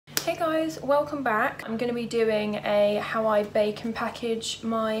Hey guys, welcome back. I'm going to be doing a how I bake and package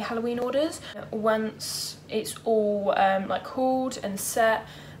my Halloween orders. Once it's all like cooled and set,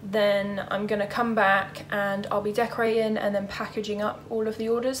 then I'm going to come back and I'll be decorating and then packaging up all of the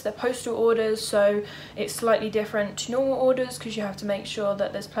orders. They're postal orders, so it's slightly different to normal orders because you have to make sure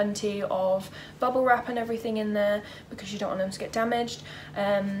that there's plenty of bubble wrap and everything in there because you don't want them to get damaged.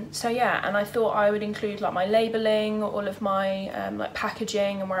 So yeah, and I thought I would include like my labelling, all of my like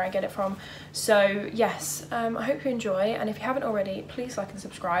packaging and where I get it from. So yes, I hope you enjoy, and if you haven't already, please like and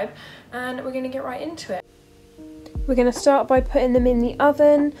subscribe, and we're going to get right into it. We're going to start by putting them in the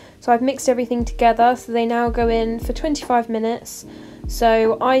oven. So I've mixed everything together, so they now go in for 25 minutes.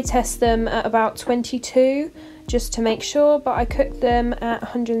 So I test them at about 22 just to make sure, but I cook them at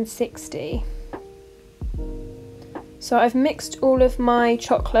 160. So I've mixed all of my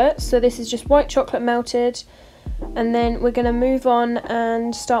chocolate, so this is just white chocolate melted, and then we're going to move on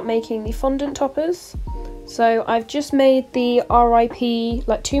and start making the fondant toppers. So I've just made the RIP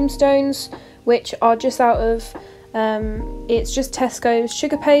like tombstones, which are just out of it's just Tesco's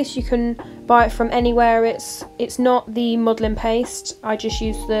sugar paste. You can buy it from anywhere. It's not the modelling paste. I just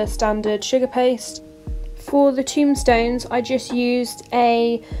used the standard sugar paste. For the tombstones, I just used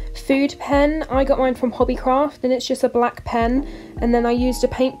a food pen. I got mine from Hobbycraft, and it's just a black pen, and then I used a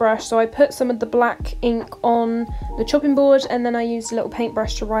paintbrush. So I put some of the black ink on the chopping board, and then I used a little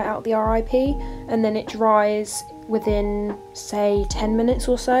paintbrush to write out the RIP, and then it dries within say 10 minutes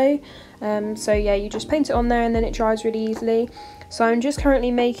or so. So yeah, you just paint it on there and then it dries really easily. So I'm just currently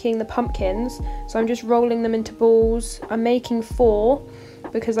making the pumpkins, so I'm just rolling them into balls. I'm making 4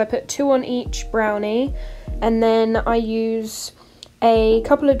 because I put 2 on each brownie, and then I use a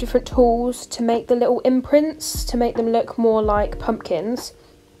couple of different tools to make the little imprints to make them look more like pumpkins.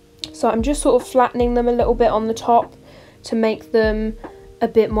 So I'm just sort of flattening them a little bit on the top to make them a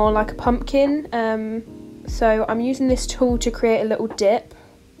bit more like a pumpkin. So I'm using this tool to create a little dip,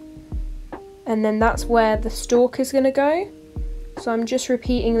 and then that's where the stalk is going to go. So I'm just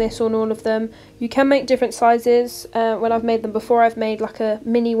repeating this on all of them. You can make different sizes. When I've made them before, I've made like a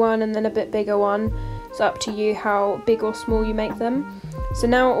mini one and then a bit bigger one. It's up to you how big or small you make them. So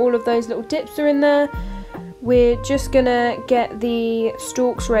now all of those little dips are in there. We're just gonna get the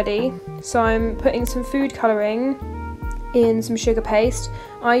stalks ready. So I'm putting some food colouring in some sugar paste.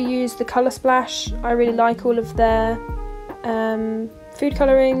 I use the Colour Splash. I really like all of their food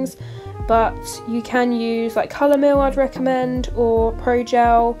colourings, but you can use like Colour Mill, I'd recommend, or Pro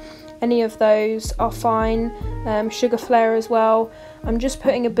Gel. Any of those are fine. Sugar Flare as well. I'm just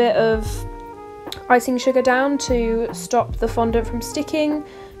putting a bit of icing sugar down to stop the fondant from sticking.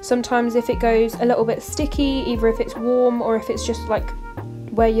 Sometimes if it goes a little bit sticky, either if it's warm or if it's just like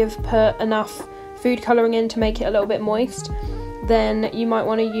where you've put enough food colouring in to make it a little bit moist, then you might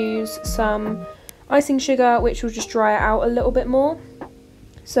want to use some icing sugar, which will just dry it out a little bit more.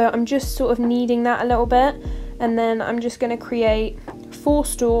 So I'm just sort of kneading that a little bit, and then I'm just going to create 4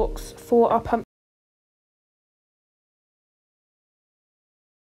 stalks for our pumpkin.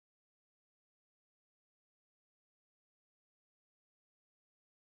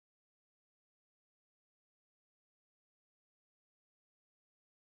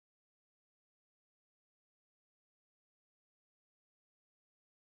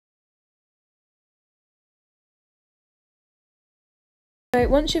 So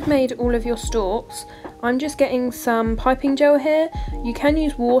once you've made all of your stalks, I'm just getting some piping gel here. You can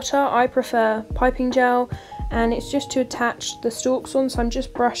use water, I prefer piping gel, and it's just to attach the stalks on. So I'm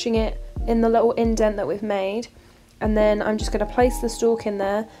just brushing it in the little indent that we've made, and then I'm just going to place the stalk in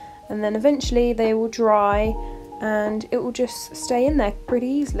there, and then eventually they will dry and it will just stay in there pretty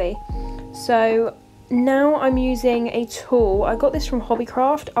easily. So now I'm using a tool. I got this from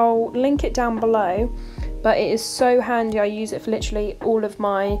Hobbycraft. I'll link it down below. But it is so handy. I use it for literally all of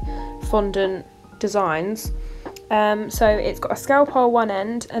my fondant designs. So it's got a scalpel one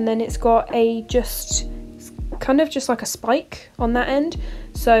end, and then it's got a just like a spike on that end.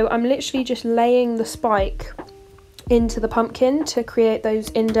 So I'm literally just laying the spike into the pumpkin to create those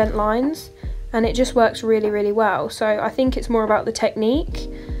indent lines, and it just works really, really well. So I think it's more about the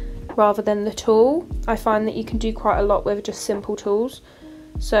technique rather than the tool. I find that you can do quite a lot with just simple tools.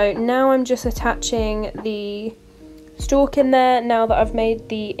 So now I'm just attaching the stalk in there now that I've made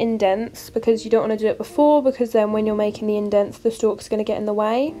the indents, because you don't want to do it before, because then when you're making the indents the stalk's going to get in the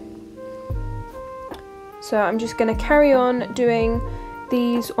way. So I'm just going to carry on doing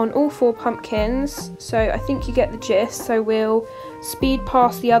these on all 4 pumpkins. So I think you get the gist. So we'll speed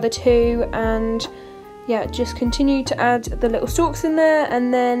past the other 2 and yeah, just continue to add the little stalks in there,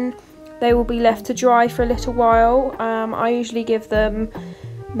 and then they will be left to dry for a little while. I usually give them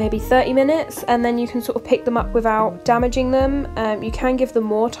maybe 30 minutes, and then you can sort of pick them up without damaging them. You can give them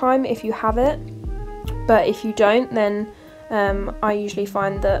more time if you have it, but if you don't, then I usually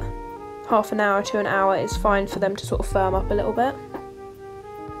find that half an hour to an hour is fine for them to sort of firm up a little bit.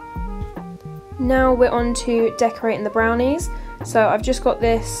 Now we're on to decorating the brownies. So I've just got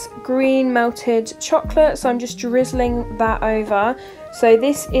this green melted chocolate, so I'm just drizzling that over. So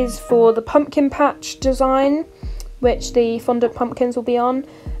this is for the pumpkin patch design, which the fondant pumpkins will be on.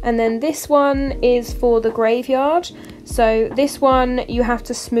 And then this one is for the graveyard. So this one you have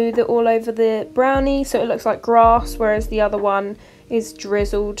to smooth it all over the brownie so it looks like grass, whereas the other one is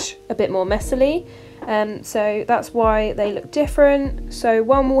drizzled a bit more messily. So that's why they look different. So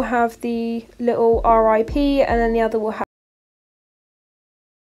one will have the little RIP and then the other will have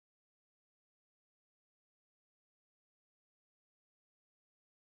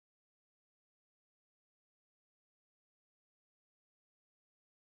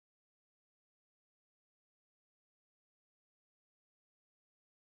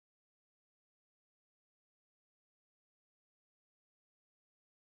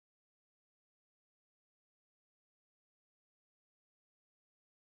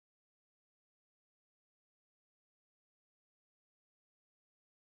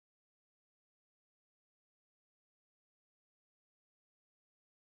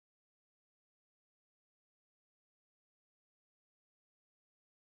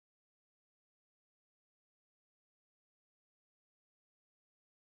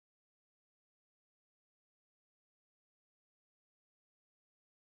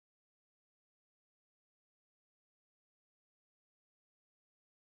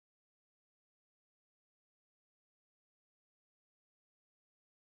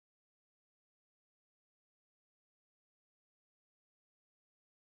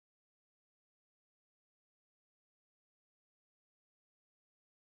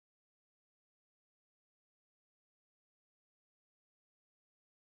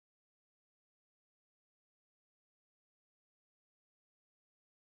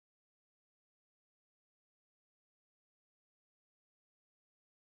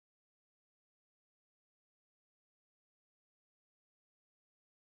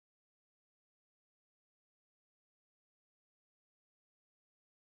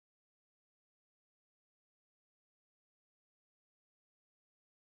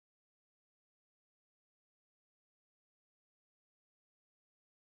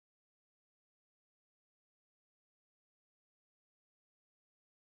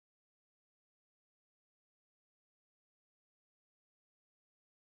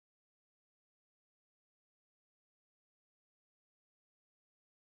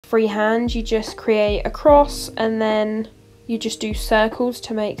freehand. You just create a cross and then you just do circles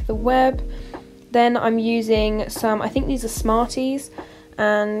to make the web. Then I'm using some, I think these are Smarties,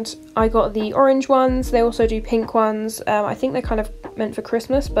 and I got the orange ones. They also do pink ones. I think they're kind of meant for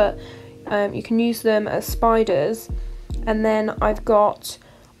Christmas, but you can use them as spiders. And then I've got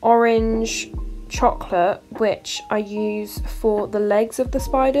orange chocolate, which I use for the legs of the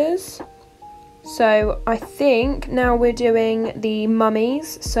spiders. So I think now we're doing the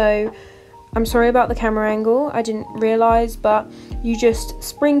mummies. So I'm sorry about the camera angle, I didn't realise, but you just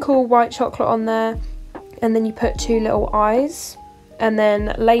sprinkle white chocolate on there and then you put 2 little eyes, and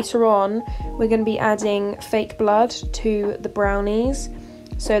then later on we're going to be adding fake blood to the brownies,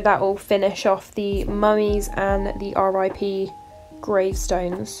 so that will finish off the mummies and the RIP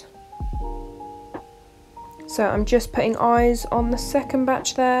gravestones. So I'm just putting eyes on the second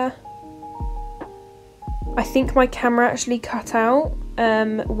batch there. I think my camera actually cut out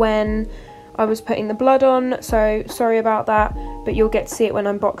when I was putting the blood on, so sorry about that, but you'll get to see it when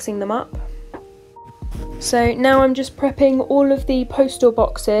I'm boxing them up. So now I'm just prepping all of the postal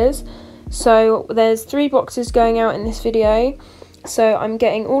boxes. So there's 3 boxes going out in this video. So I'm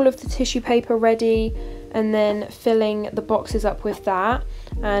getting all of the tissue paper ready and then filling the boxes up with that.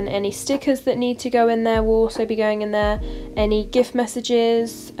 And any stickers that need to go in there will also be going in there. Any gift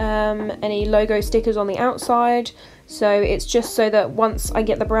messages, any logo stickers on the outside. So it's just so that once I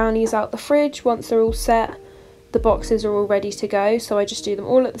get the brownies out the fridge, once they're all set, the boxes are all ready to go. So I just do them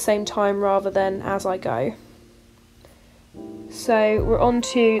all at the same time rather than as I go. So we're on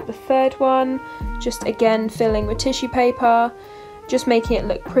to the third one, just again filling with tissue paper, just making it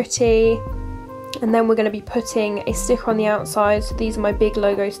look pretty. And then we're going to be putting a sticker on the outside. So these are my big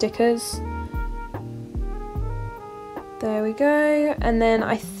logo stickers. There we go. And then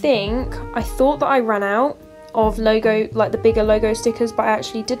I thought that I ran out of logo, like the bigger logo stickers, but I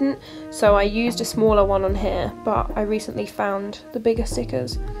actually didn't. So I used a smaller one on here, but I recently found the bigger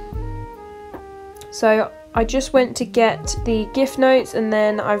stickers. So I just went to get the gift notes and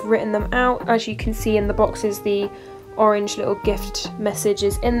then I've written them out. As you can see in the boxes, the orange little gift message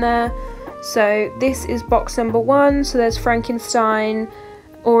is in there. So this is box number 1. So there's Frankenstein,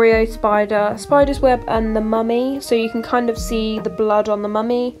 Oreo spider, spider's web and the mummy. So you can kind of see the blood on the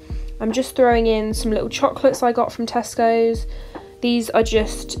mummy. I'm just throwing in some little chocolates I got from Tesco's. These are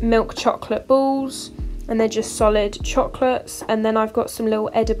just milk chocolate balls and they're just solid chocolates, and then I've got some little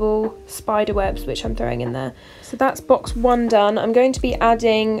edible spider webs which I'm throwing in there. So that's box 1 done. I'm going to be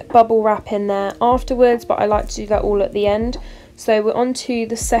adding bubble wrap in there afterwards, but I like to do that all at the end. So we're on to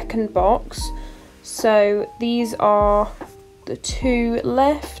the second box. So these are the 2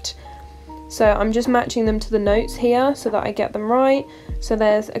 left. So I'm just matching them to the notes here so that I get them right. So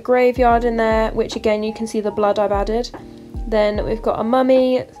there's a graveyard in there, which again you can see the blood I've added. Then we've got a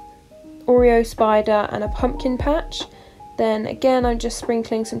mummy, Oreo spider and a pumpkin patch. Then again I'm just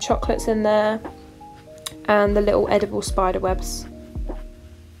sprinkling some chocolates in there and the little edible spider webs.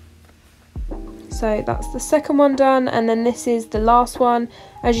 So that's the second one done, and then this is the last one.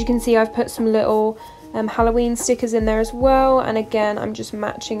 As you can see, I've put some little Halloween stickers in there as well, and again I'm just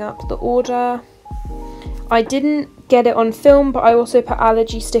matching up the order. I didn't get it on film, but I also put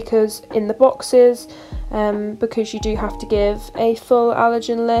allergy stickers in the boxes because you do have to give a full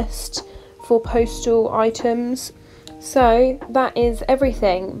allergen list for postal items. So that is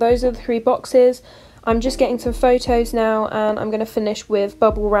everything. Those are the 3 boxes. I'm just getting some photos now and I'm going to finish with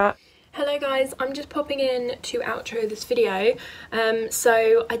bubble wrap. Hello guys, I'm just popping in to outro this video.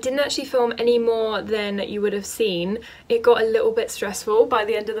 So I didn't actually film any more than you would have seen. It got a little bit stressful by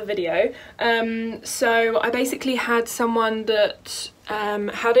the end of the video. So I basically had someone that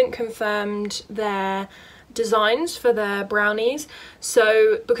hadn't confirmed their designs for their brownies.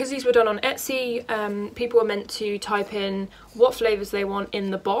 So because these were done on Etsy, people were meant to type in what flavours they want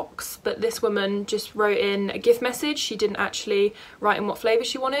in the box, but this woman just wrote in a gift message. She didn't actually write in what flavour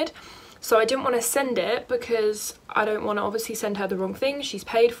she wanted. So I didn't want to send it because I don't want to obviously send her the wrong thing. She's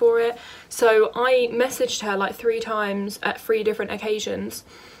paid for it. So I messaged her like 3 times at 3 different occasions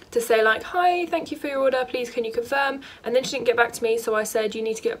to say like, hi, thank you for your order, please can you confirm? And then she didn't get back to me, so I said you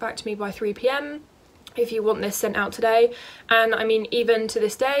need to get back to me by 3 PM if you want this sent out today. And I mean, even to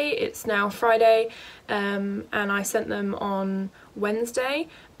this day, it's now Friday, and I sent them on Wednesday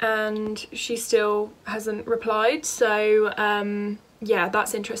and she still hasn't replied. So yeah,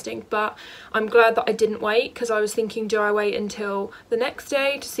 that's interesting, but I'm glad that I didn't wait, because I was thinking, do I wait until the next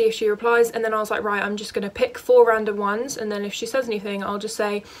day to see if she replies? And then I was like, right, I'm just going to pick 4 random ones, and then if she says anything, I'll just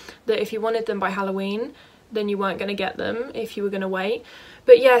say that if you wanted them by Halloween, then you weren't going to get them if you were going to wait.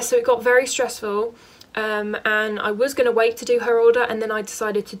 But yeah, so it got very stressful, and I was going to wait to do her order, and then I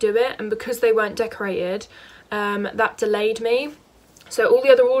decided to do it, and because they weren't decorated, that delayed me. So all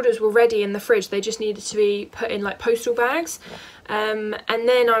the other orders were ready in the fridge, they just needed to be put in like postal bags. And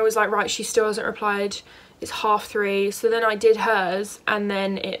then I was like, right, she still hasn't replied, it's 3:30, so then I did hers, and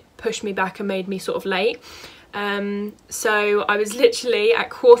then it pushed me back and made me sort of late. So I was literally at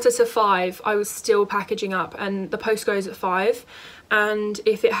 4:45, I was still packaging up, and the post goes at 5, and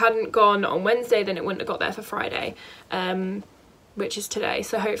if it hadn't gone on Wednesday, then it wouldn't have got there for Friday, which is today,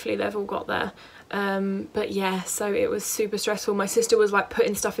 so hopefully they've all got there. But yeah, so it was super stressful. My sister was like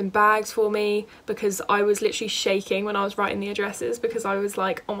putting stuff in bags for me because I was literally shaking when I was writing the addresses, because I was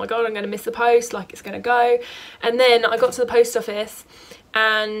like, oh my god, I'm gonna miss the post, like it's gonna go. And then I got to the post office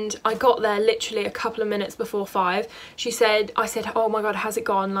and I got there literally a couple of minutes before 5. I said, oh my god, has it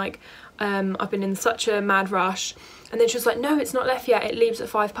gone? Like, I've been in such a mad rush. And then she was like, no, it's not left yet, it leaves at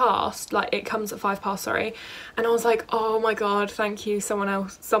 5 past, like it comes at 5 past, sorry. And I was like, oh my god, thank you,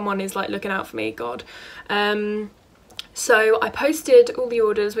 someone is like looking out for me, god. So I posted all the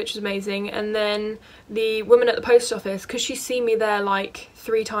orders, which was amazing, and then the woman at the post office, because she's seen me there like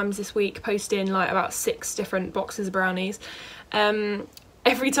 3 times this week posting like about 6 different boxes of brownies,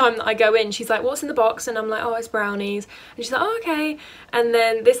 every time that I go in, she's like, what's in the box? And I'm like, oh, it's brownies. And she's like, oh, okay. And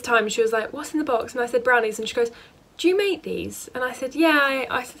then this time she was like, what's in the box? And I said, brownies. And she goes, do you make these? And I said, yeah,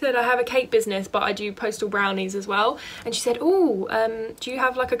 I said I have a cake business, but I do postal brownies as well. And she said, oh, do you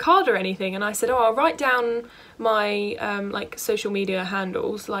have like a card or anything? And I said, oh, I'll write down my like social media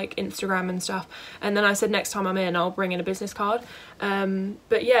handles, like Instagram and stuff. And then I said, next time I'm in, I'll bring in a business card.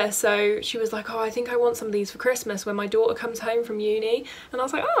 But yeah, so she was like, oh, I think I want some of these for Christmas when my daughter comes home from uni. And I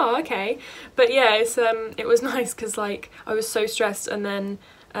was like, oh, okay. But yeah, it was nice because like I was so stressed, and then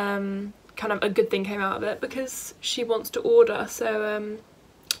kind of a good thing came out of it because she wants to order. So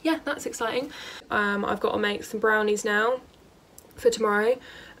yeah, that's exciting. I've got to make some brownies now for tomorrow,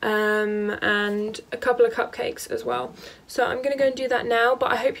 and a couple of cupcakes as well. So I'm going to go and do that now,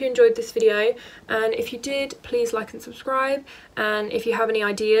 but I hope you enjoyed this video, and if you did, please like and subscribe, and if you have any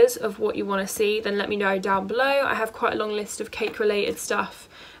ideas of what you want to see, then let me know down below. I have quite a long list of cake related stuff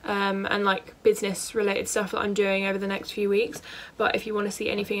and like business related stuff that I'm doing over the next few weeks, but if you want to see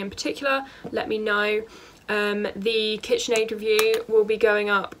anything in particular, let me know. The KitchenAid review will be going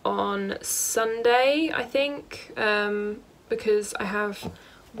up on Sunday, I think, because I have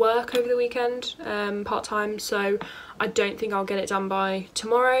work over the weekend, part-time, so I don't think I'll get it done by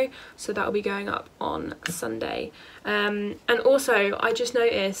tomorrow, so that'll be going up on Sunday. And also, I just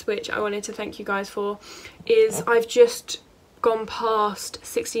noticed, which I wanted to thank you guys for, is I've just gone past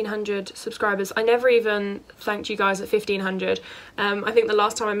 1,600 subscribers. I never even thanked you guys at 1,500. I think the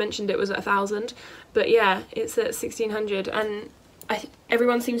last time I mentioned it was at 1,000, but yeah, it's at 1,600, and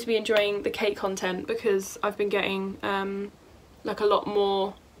everyone seems to be enjoying the cake content because I've been getting like a lot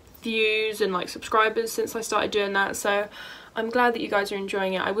more views and like subscribers since I started doing that, so I'm glad that you guys are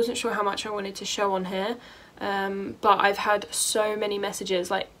enjoying it. I wasn't sure how much I wanted to show on here, but I've had so many messages,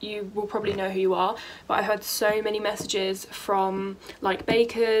 like you will probably know who you are, but I've had so many messages from like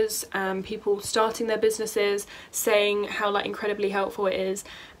bakers and people starting their businesses saying how like incredibly helpful it is,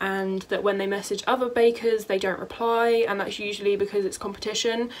 and that when they message other bakers they don't reply, and that's usually because it's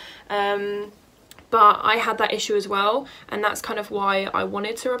competition. But I had that issue as well, and that's kind of why I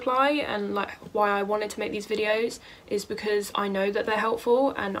wanted to reply, and like why I wanted to make these videos, is because I know that they're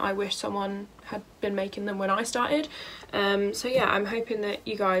helpful and I wish someone had been making them when I started. So yeah, I'm hoping that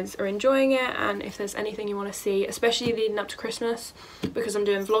you guys are enjoying it, and if there's anything you want to see, especially leading up to Christmas, because I'm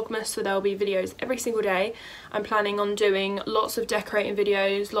doing Vlogmas, so there'll be videos every single day. I'm planning on doing lots of decorating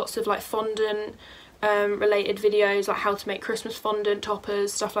videos, lots of like fondant related videos, like how to make Christmas fondant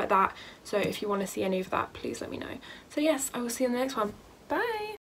toppers, stuff like that. So if you want to see any of that, please let me know. So yes, I will see you in the next one. Bye!